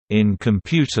In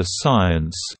computer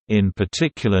science, in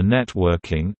particular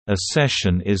networking, a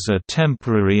session is a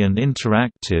temporary and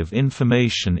interactive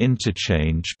information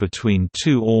interchange between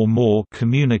two or more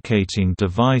communicating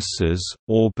devices,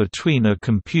 or between a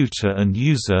computer and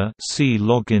user. See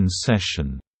login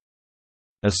session.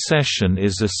 A session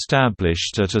is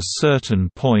established at a certain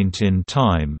point in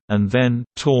time, and then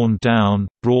torn down,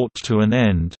 brought to an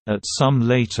end, at some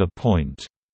later point.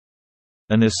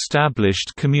 An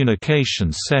established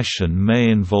communication session may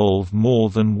involve more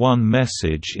than one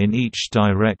message in each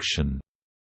direction.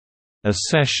 A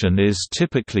session is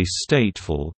typically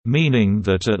stateful, meaning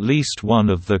that at least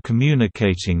one of the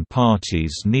communicating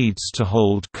parties needs to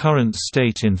hold current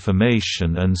state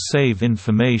information and save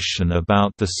information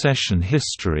about the session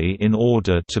history in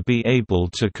order to be able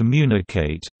to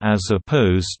communicate, as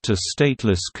opposed to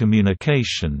stateless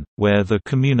communication, where the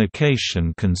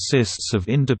communication consists of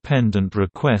independent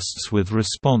requests with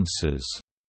responses.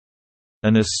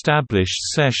 An established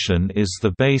session is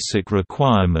the basic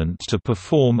requirement to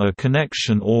perform a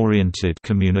connection-oriented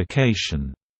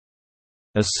communication.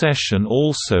 A session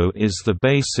also is the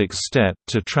basic step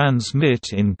to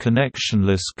transmit in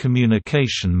connectionless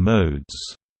communication modes.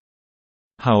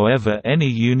 However,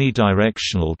 any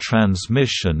unidirectional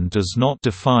transmission does not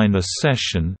define a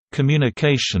session.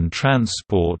 Communication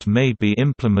transport may be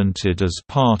implemented as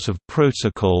part of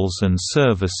protocols and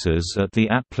services at the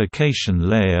application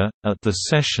layer, at the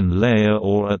session layer,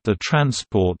 or at the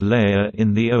transport layer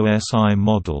in the OSI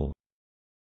model.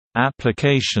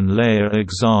 Application layer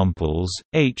examples,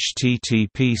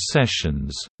 HTTP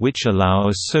sessions, which allow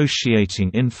associating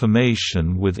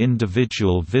information with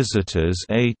individual visitors.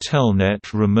 A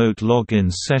Telnet remote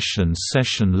login session.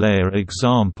 Session layer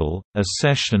example, a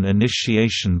session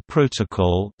initiation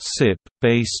protocol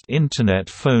 (SIP)-based Internet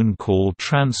phone call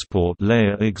transport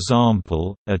layer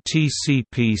example, a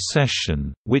TCP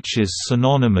session, which is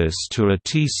synonymous to a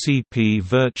TCP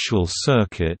virtual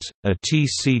circuit, a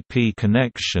TCP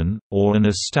connection, or an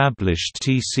established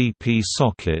TCP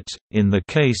socket. In the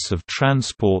case of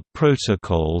transport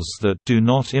protocols that do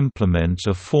not implement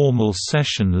a formal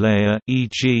session layer,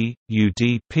 e.g.,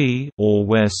 UDP, or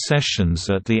where sessions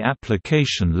at the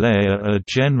application layer are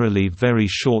generally very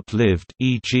short-lived,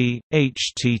 e.g.,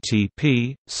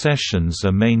 HTTP, sessions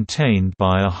are maintained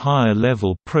by a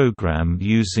higher-level program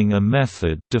using a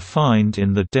method defined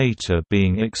in the data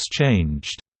being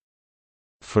exchanged.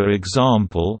 For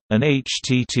example, an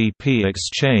HTTP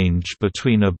exchange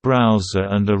between a browser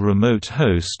and a remote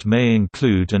host may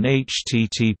include an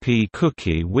HTTP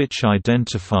cookie which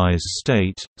identifies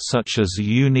state, such as a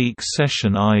unique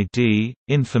session ID,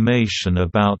 information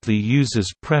about the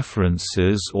user's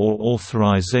preferences or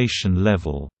authorization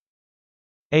level.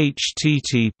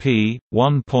 HTTP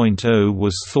 1.0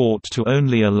 was thought to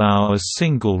only allow a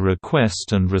single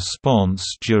request and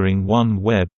response during one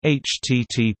web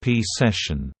HTTP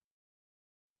session.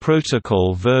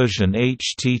 Protocol version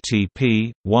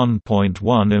HTTP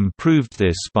 1.1 improved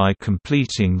this by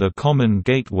completing the Common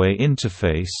Gateway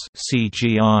Interface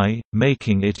 (CGI),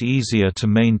 making it easier to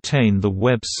maintain the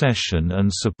web session and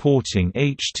supporting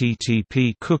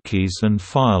HTTP cookies and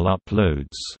file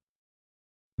uploads.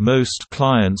 Most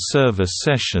client-server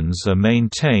sessions are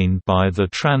maintained by the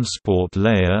transport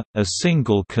layer, a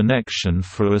single connection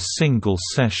for a single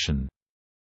session.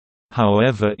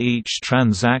 However, each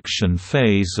transaction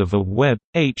phase of a web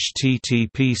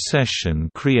HTTP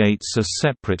session creates a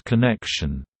separate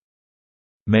connection.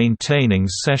 Maintaining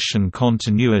session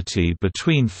continuity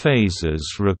between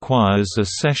phases requires a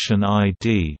session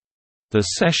ID. The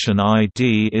session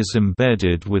ID is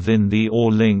embedded within the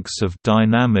OR links of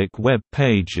dynamic web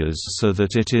pages so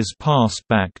that it is passed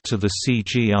back to the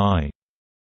CGI.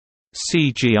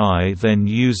 CGI then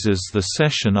uses the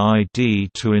session ID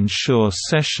to ensure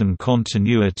session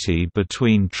continuity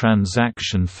between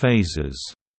transaction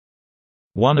phases.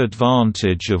 One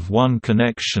advantage of one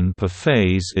connection per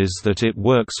phase is that it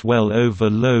works well over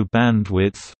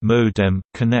low-bandwidth modem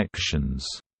connections.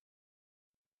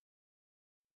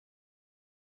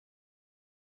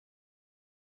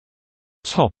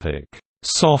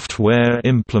 Software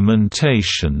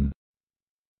implementation.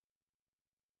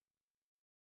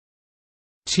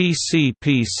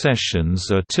 TCP sessions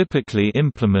are typically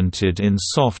implemented in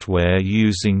software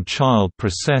using child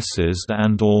processes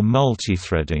and/or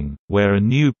multithreading, where a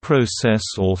new process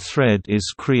or thread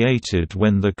is created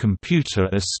when the computer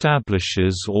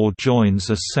establishes or joins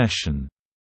a session.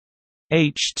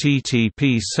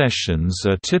 HTTP sessions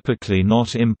are typically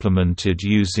not implemented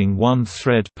using one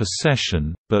thread per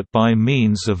session, but by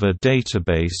means of a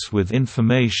database with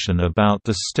information about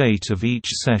the state of each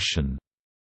session.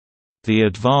 The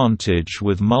advantage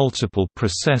with multiple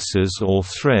processors or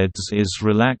threads is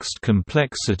relaxed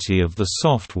complexity of the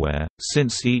software,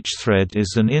 since each thread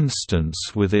is an instance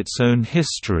with its own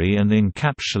history and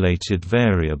encapsulated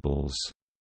variables.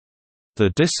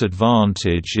 The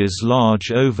disadvantage is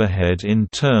large overhead in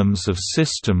terms of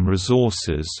system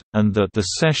resources, and that the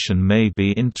session may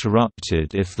be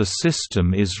interrupted if the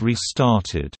system is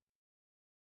restarted.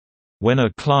 When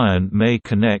a client may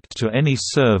connect to any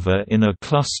server in a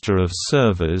cluster of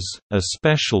servers, a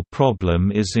special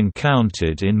problem is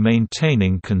encountered in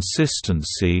maintaining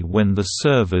consistency when the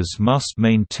servers must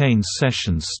maintain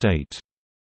session state.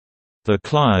 The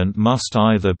client must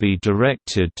either be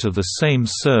directed to the same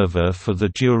server for the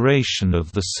duration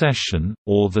of the session,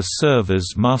 or the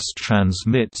servers must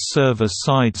transmit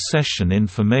server-side session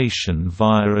information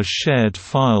via a shared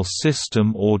file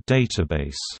system or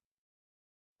database.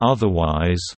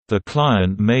 Otherwise, the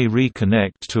client may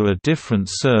reconnect to a different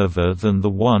server than the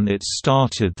one it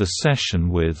started the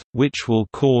session with, which will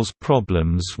cause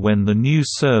problems when the new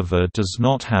server does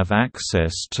not have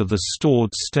access to the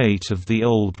stored state of the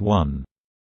old one.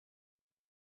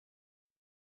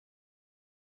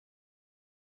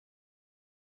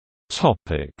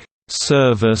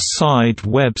 Server-side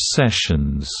web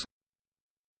sessions.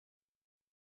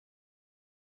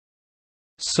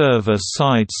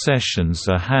 Server-side sessions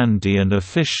are handy and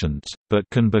efficient, but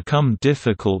can become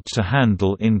difficult to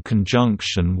handle in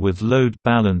conjunction with load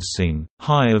balancing,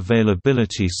 high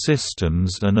availability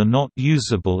systems, and are not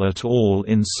usable at all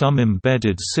in some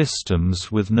embedded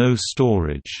systems with no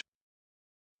storage.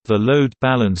 The load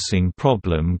balancing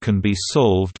problem can be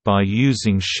solved by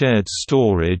using shared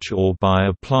storage or by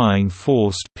applying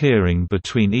forced peering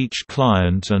between each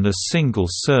client and a single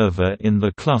server in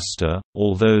the cluster,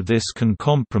 although this can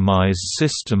compromise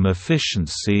system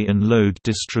efficiency and load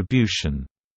distribution.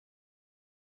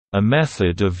 A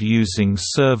method of using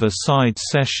server-side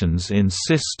sessions in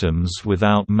systems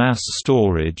without mass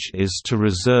storage is to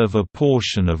reserve a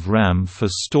portion of RAM for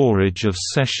storage of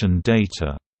session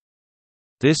data.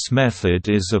 This method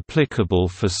is applicable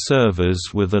for servers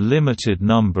with a limited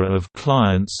number of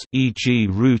clients, e.g.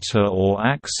 router or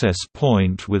access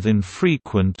point with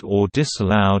infrequent or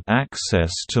disallowed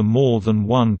access to more than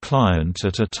one client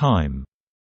at a time.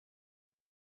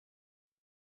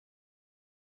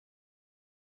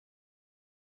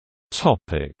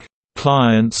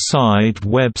 Client-side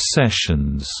web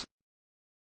sessions.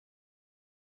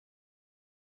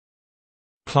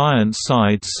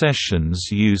 Client-side sessions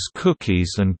use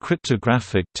cookies and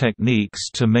cryptographic techniques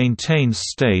to maintain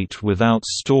state without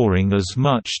storing as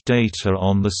much data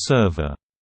on the server.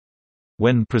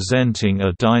 When presenting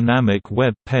a dynamic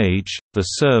web page, the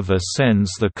server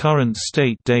sends the current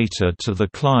state data to the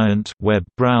client web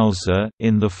browser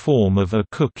in the form of a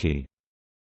cookie.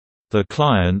 The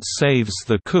client saves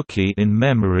the cookie in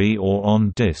memory or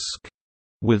on disk.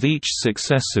 With each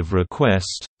successive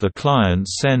request, the client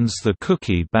sends the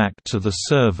cookie back to the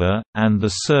server, and the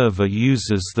server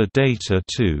uses the data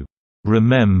to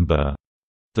remember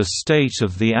the state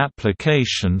of the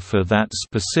application for that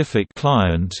specific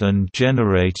client and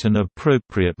generate an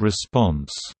appropriate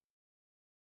response.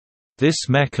 This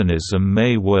mechanism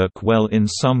may work well in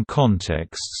some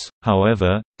contexts,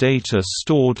 however, data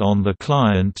stored on the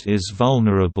client is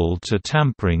vulnerable to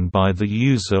tampering by the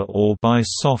user or by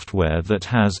software that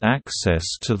has access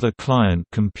to the client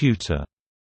computer.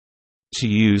 To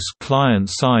use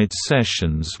client-side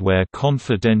sessions where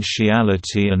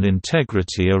confidentiality and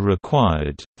integrity are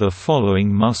required, the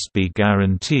following must be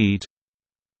guaranteed.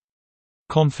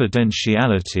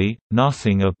 Confidentiality –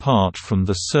 nothing apart from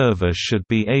the server should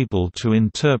be able to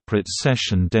interpret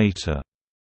session data.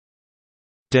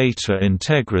 Data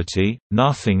integrity –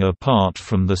 nothing apart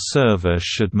from the server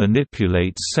should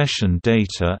manipulate session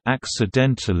data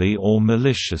accidentally or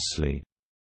maliciously.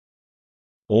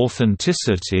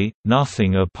 Authenticity –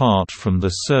 nothing apart from the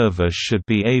server should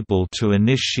be able to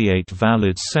initiate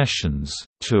valid sessions.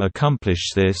 To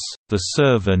accomplish this, the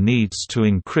server needs to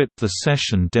encrypt the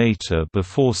session data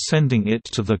before sending it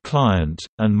to the client,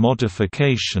 and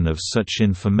modification of such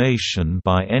information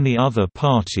by any other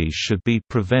party should be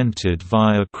prevented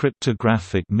via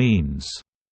cryptographic means.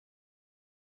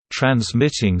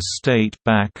 Transmitting state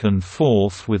back and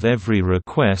forth with every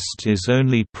request is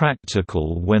only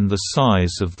practical when the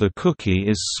size of the cookie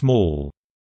is small.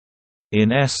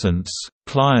 In essence,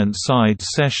 client-side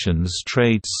sessions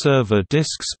trade server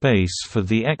disk space for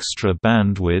the extra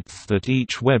bandwidth that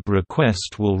each web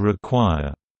request will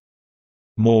require.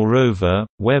 Moreover,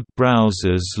 web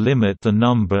browsers limit the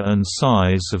number and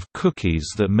size of cookies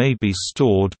that may be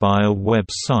stored by a web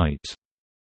site.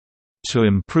 To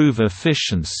improve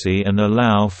efficiency and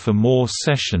allow for more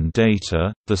session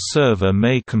data, the server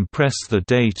may compress the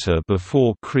data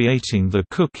before creating the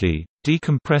cookie,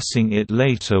 decompressing it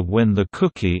later when the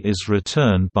cookie is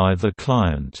returned by the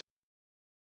client.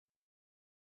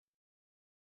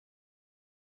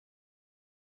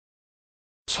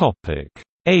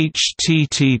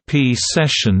 HTTP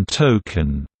session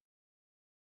token.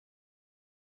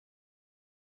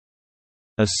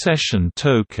 A session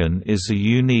token is a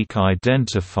unique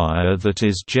identifier that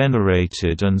is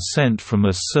generated and sent from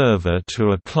a server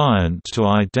to a client to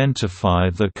identify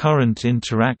the current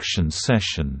interaction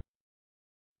session.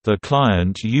 The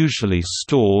client usually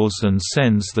stores and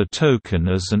sends the token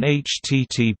as an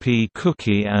HTTP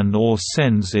cookie and/or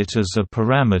sends it as a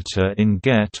parameter in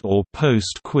GET or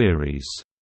POST queries.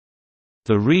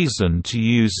 The reason to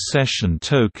use session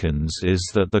tokens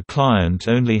is that the client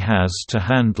only has to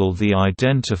handle the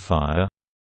identifier.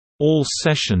 All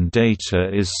session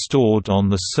data is stored on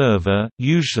the server,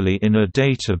 usually in a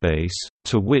database,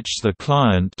 to which the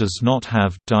client does not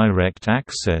have direct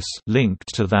access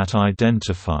linked to that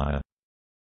identifier.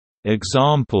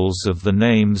 Examples of the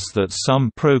names that some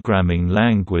programming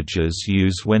languages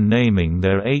use when naming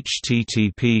their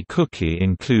HTTP cookie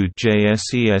include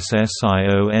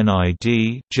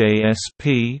JSESSIONID,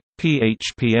 JSP,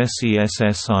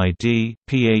 PHPSESSID,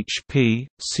 PHP,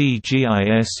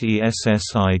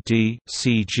 CGISESSID,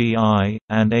 CGI,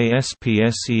 and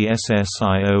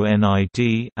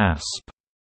ASPSESSIONID, ASP.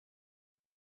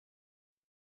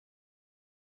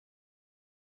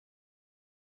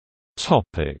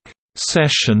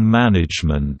 Session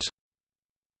management.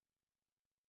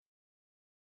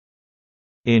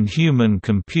 In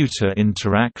human-computer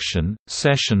interaction,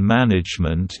 session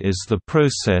management is the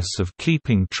process of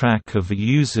keeping track of a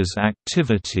user's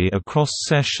activity across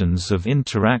sessions of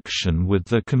interaction with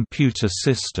the computer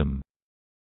system.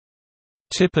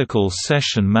 Typical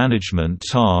session management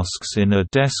tasks in a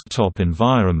desktop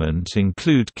environment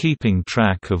include keeping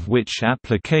track of which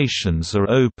applications are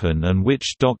open and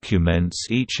which documents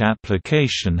each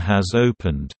application has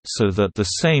opened, so that the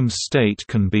same state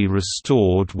can be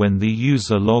restored when the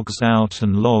user logs out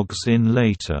and logs in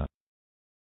later.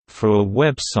 For a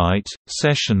website,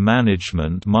 session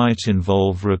management might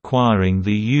involve requiring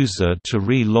the user to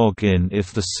re-log in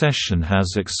if the session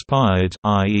has expired,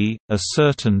 i.e., a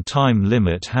certain time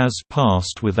limit has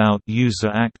passed without user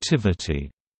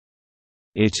activity.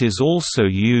 It is also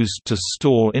used to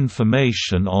store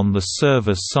information on the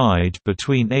server side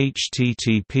between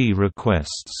HTTP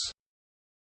requests.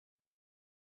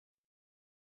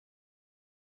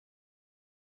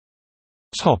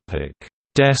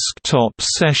 Desktop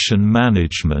session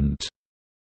management.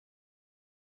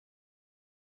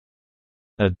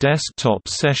 A desktop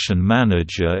session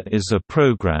manager is a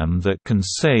program that can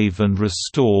save and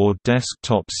restore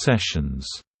desktop sessions.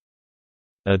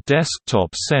 A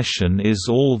desktop session is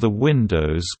all the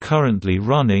windows currently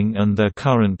running and their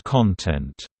current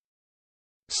content.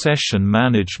 Session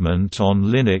management on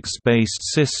Linux-based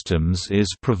systems is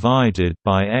provided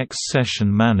by X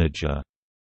Session Manager.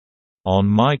 On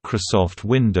Microsoft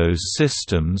Windows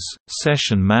systems,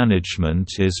 session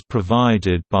management is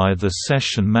provided by the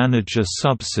Session Manager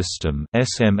subsystem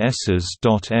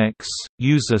SMSs.x.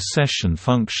 User session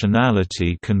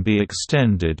functionality can be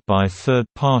extended by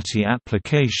third-party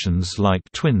applications like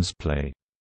TwinsPlay.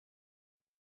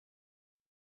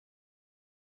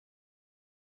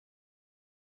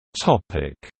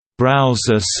 Topic: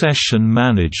 Browser session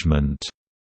management.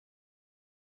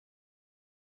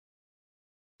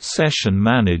 Session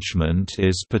management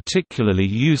is particularly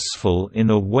useful in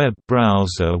a web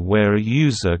browser where a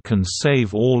user can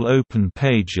save all open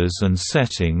pages and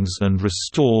settings and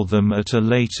restore them at a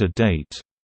later date.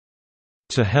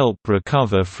 To help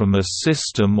recover from a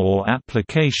system or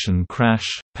application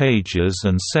crash, pages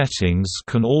and settings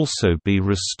can also be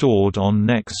restored on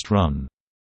next run.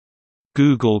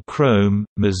 Google Chrome,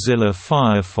 Mozilla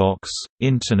Firefox,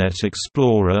 Internet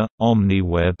Explorer,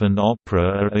 OmniWeb and Opera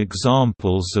are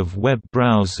examples of web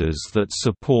browsers that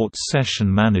support session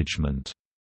management.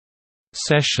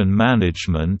 Session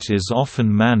management is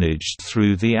often managed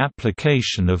through the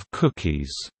application of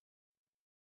cookies.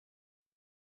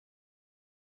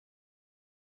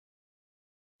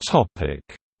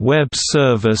 Web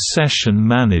server session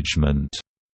management.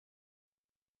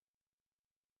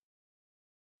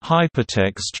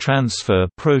 Hypertext Transfer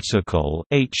Protocol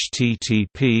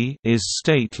 (HTTP) is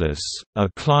stateless. A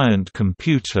client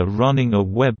computer running a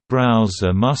web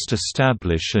browser must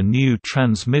establish a new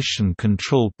Transmission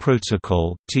Control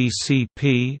Protocol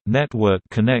 (TCP) network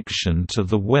connection to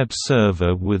the web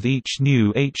server with each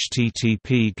new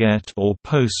HTTP GET or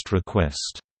POST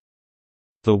request.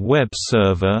 The web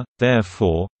server,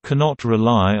 therefore, cannot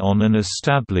rely on an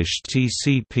established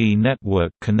TCP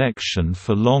network connection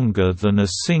for longer than a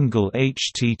single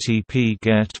HTTP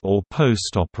GET or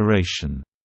POST operation.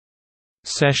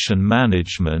 Session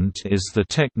management is the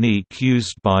technique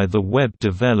used by the web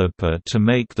developer to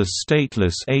make the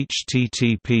stateless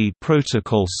HTTP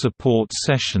protocol support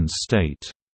session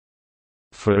state.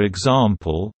 For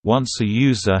example, once a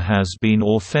user has been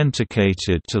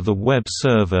authenticated to the web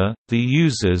server, the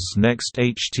user's next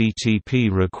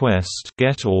HTTP request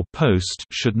GET or POST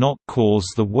should not cause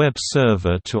the web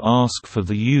server to ask for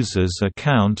the user's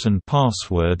account and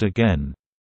password again.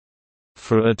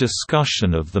 For a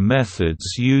discussion of the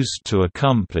methods used to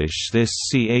accomplish this,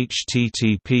 see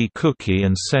HTTP cookie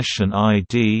and session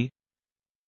ID.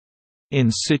 In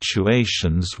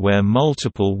situations where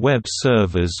multiple web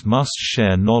servers must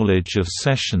share knowledge of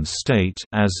session state,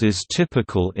 as is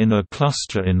typical in a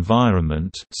cluster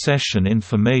environment, session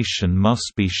information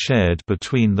must be shared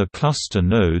between the cluster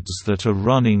nodes that are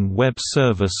running web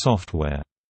server software.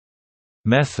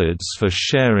 Methods for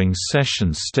sharing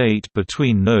session state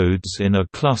between nodes in a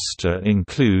cluster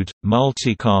include,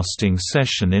 multicasting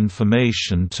session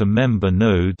information to member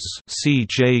nodes, see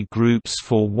J groups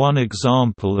for one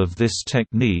example of this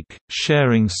technique,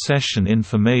 sharing session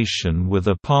information with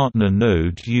a partner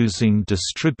node using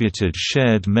distributed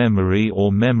shared memory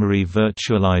or memory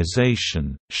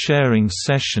virtualization, sharing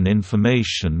session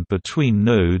information between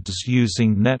nodes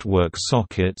using network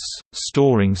sockets,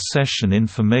 storing session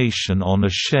information on a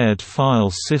shared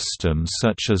file system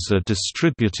such as a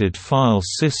distributed file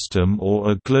system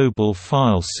or a global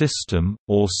file system,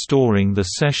 or storing the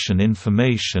session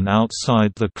information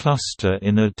outside the cluster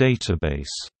in a database.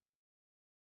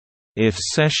 If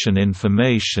session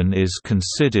information is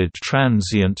considered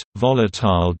transient,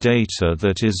 volatile data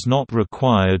that is not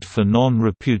required for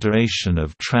non-repudiation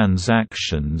of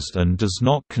transactions and does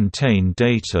not contain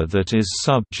data that is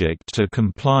subject to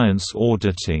compliance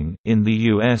auditing in the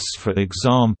US for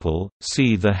example,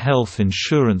 see the Health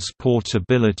Insurance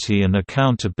Portability and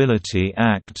Accountability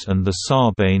Act and the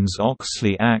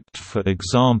Sarbanes-Oxley Act for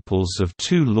examples of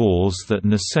two laws that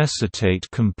necessitate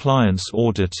compliance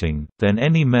auditing, then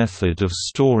any method of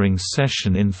storing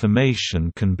session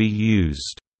information can be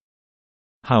used.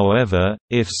 However,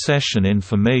 if session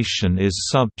information is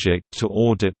subject to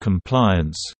audit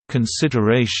compliance,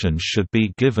 consideration should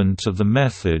be given to the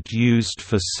method used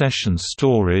for session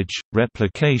storage,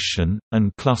 replication,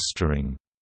 and clustering.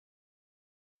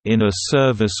 In a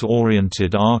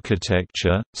service-oriented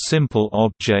architecture, Simple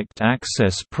Object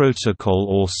Access Protocol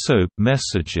or SOAP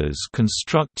messages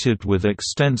constructed with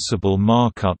Extensible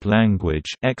Markup Language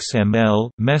 (XML)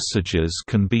 messages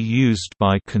can be used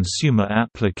by consumer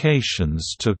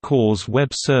applications to cause web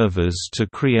servers to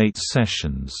create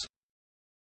sessions.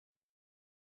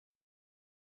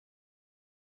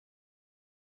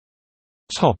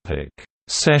 Topic: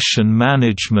 Session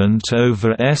management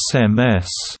over SMS.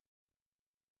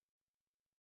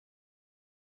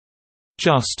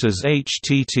 Just as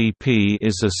HTTP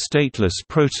is a stateless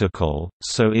protocol,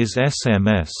 so is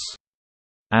SMS.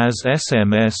 As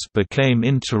SMS became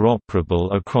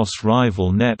interoperable across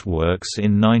rival networks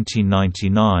in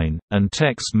 1999, and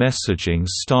text messaging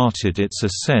started its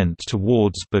ascent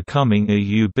towards becoming a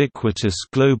ubiquitous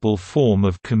global form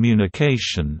of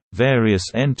communication, various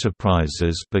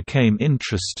enterprises became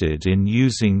interested in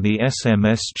using the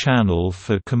SMS channel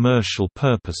for commercial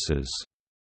purposes.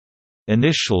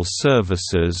 Initial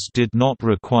services did not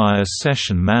require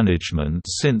session management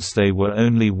since they were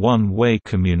only one-way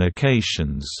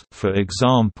communications. For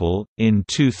example, in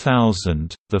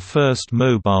 2000, the first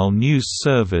mobile news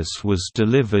service was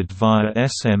delivered via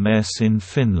SMS in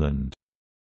Finland.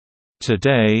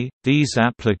 Today, these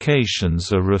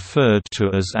applications are referred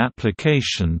to as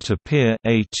application-to-peer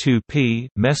 (A2P)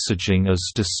 messaging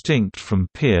as distinct from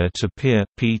peer-to-peer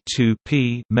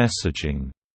 (P2P)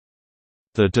 messaging.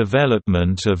 The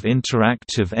development of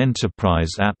interactive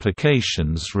enterprise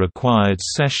applications required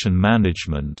session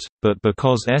management, but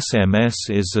because SMS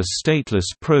is a stateless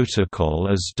protocol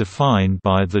as defined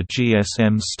by the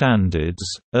GSM standards,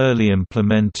 early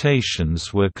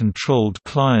implementations were controlled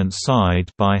client-side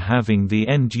by having the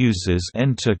end users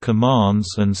enter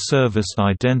commands and service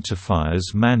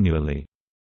identifiers manually.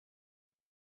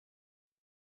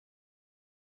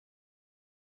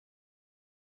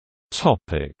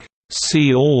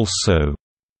 See also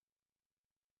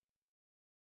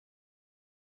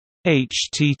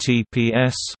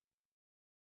HTTPS,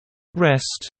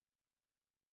 REST,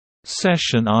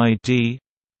 Session ID,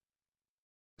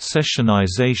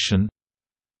 Sessionization,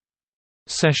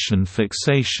 Session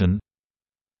fixation,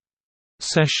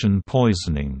 Session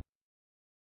poisoning.